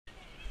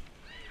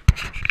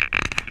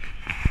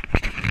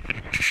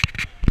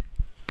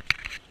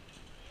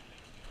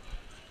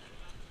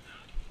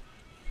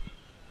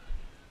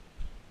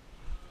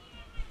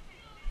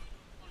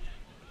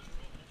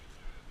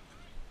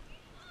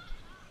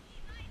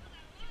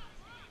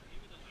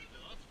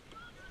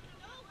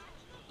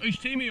Whose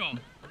team are you on?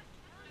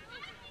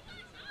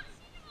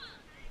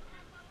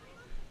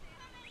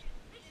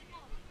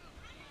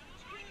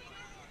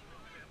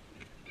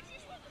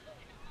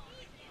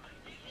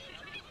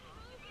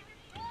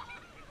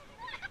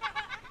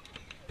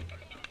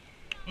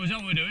 Oh, is that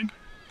what we're doing?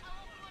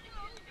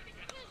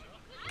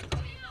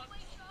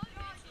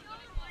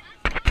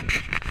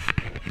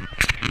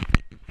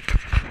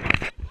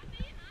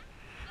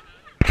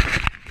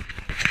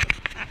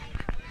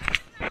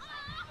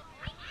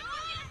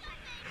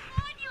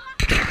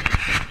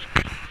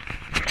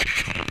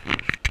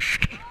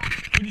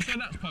 Would you say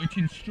that's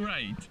pointing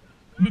straight?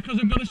 Because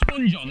I've got a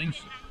sponge on.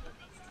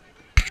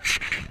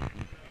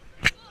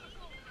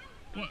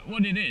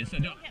 What it is,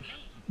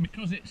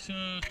 because it's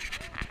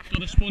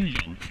got a sponge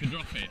on, if I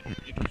drop it,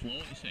 it can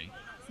float, you see.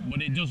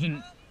 But it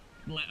doesn't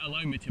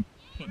allow me to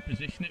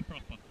position it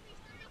proper.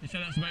 You say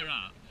that's about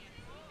right?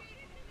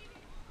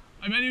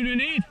 How many do we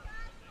need?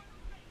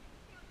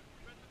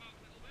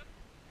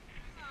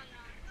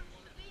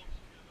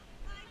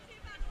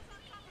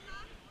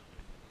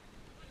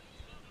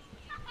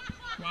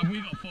 Well, have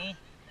we got 4?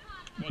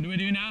 What do we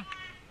do now?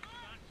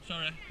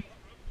 Sorry.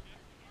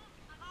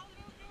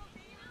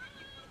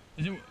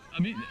 Is it,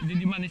 did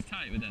you manage to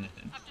tie it with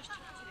anything? I've just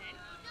tucked it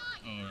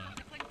in. Oh, right.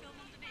 The cling film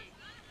underneath.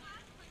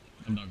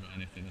 I've not got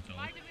anything at all.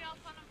 Why do we all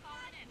plan on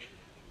falling in?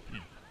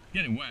 Yeah.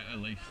 Getting wet at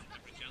least.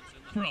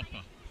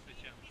 Proper.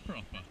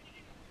 Proper.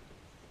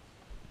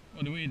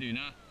 What do we do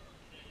now?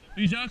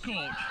 Who's our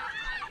coach?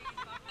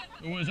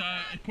 Who was our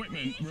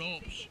equipment?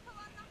 Ropes.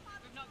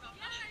 We've not got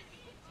that.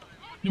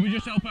 Did we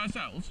just help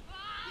ourselves?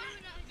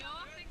 No,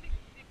 I think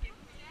they've given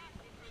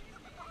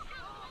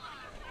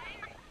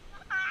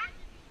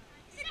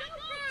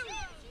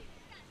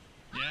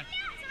Yeah.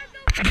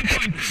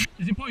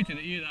 Is he pointing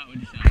at you that, would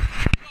you say? No,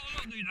 I'm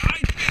not doing that.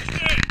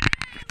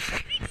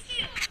 Fix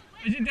it!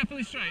 Is it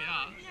definitely straight,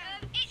 that?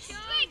 It's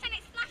straight and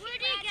it's flashing. Where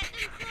do you get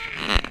them from?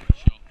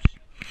 Shops.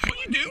 What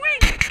are you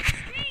doing?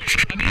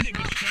 I need it to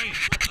be straight.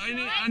 I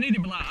need it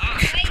to be like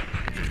that.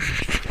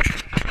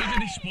 Look at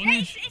this sponge.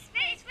 It's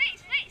straight.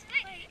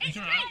 It's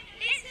alright.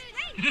 It's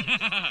straight.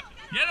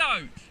 Get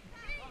out!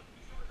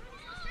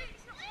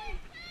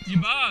 You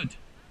bad.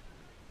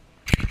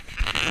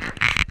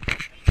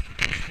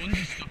 The sponge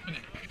is stopping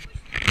it.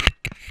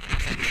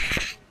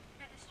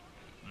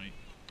 Right.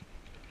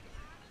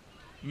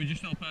 Do we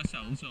just help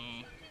ourselves,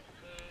 or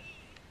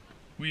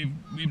we've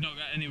not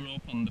got any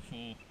rope on the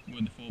 4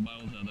 where the 4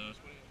 barrels are there?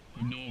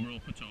 With no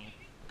rope at all.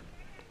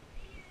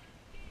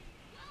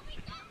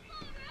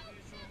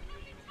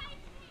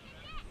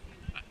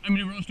 How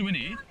many ropes do we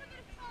need?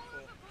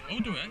 Oh,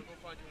 do we?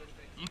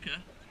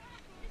 Okay.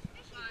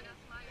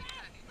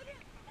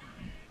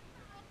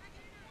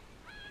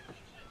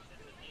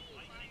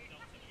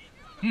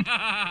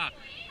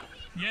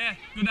 Yeah,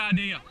 good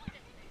idea.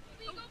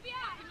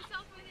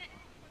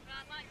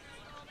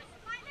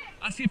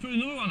 Ask you for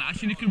another one,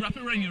 Ash, and you can wrap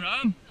it around your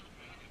arm.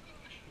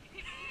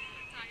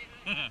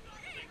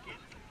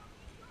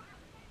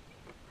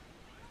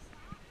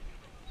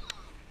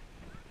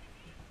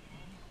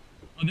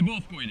 Are they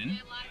both going in?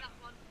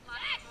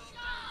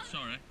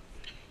 Sorry.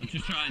 I'm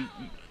just trying to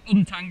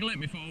untangle it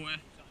before we... No,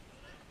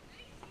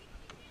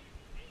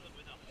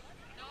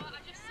 I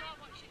just saw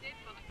what she did,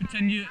 but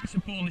Pretend it's a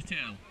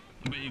ponytail.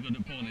 I bet you're good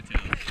at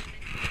ponytails.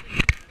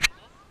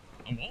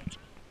 A what?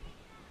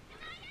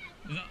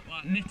 Is that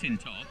like knitting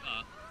top,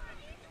 that?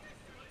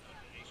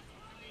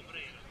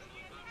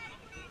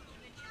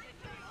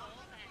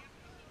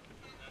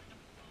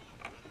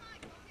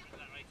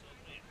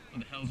 What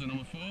the hell's the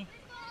number 4?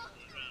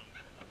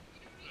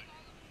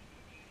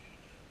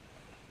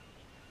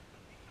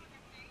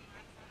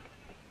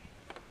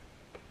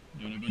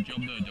 Doing a good job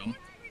there, John.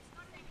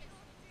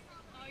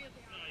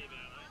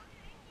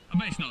 I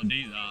bet it's not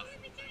deep, that.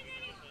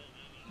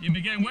 You'll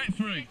be getting wet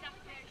through.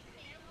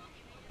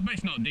 I bet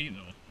it's not deep,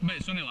 though. I bet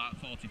it's only like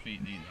 40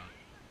 feet deep,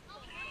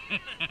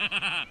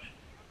 that.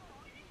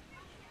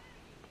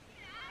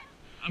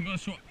 I'm going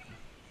to put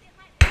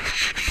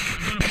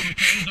my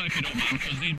tails on if you don't mind, because these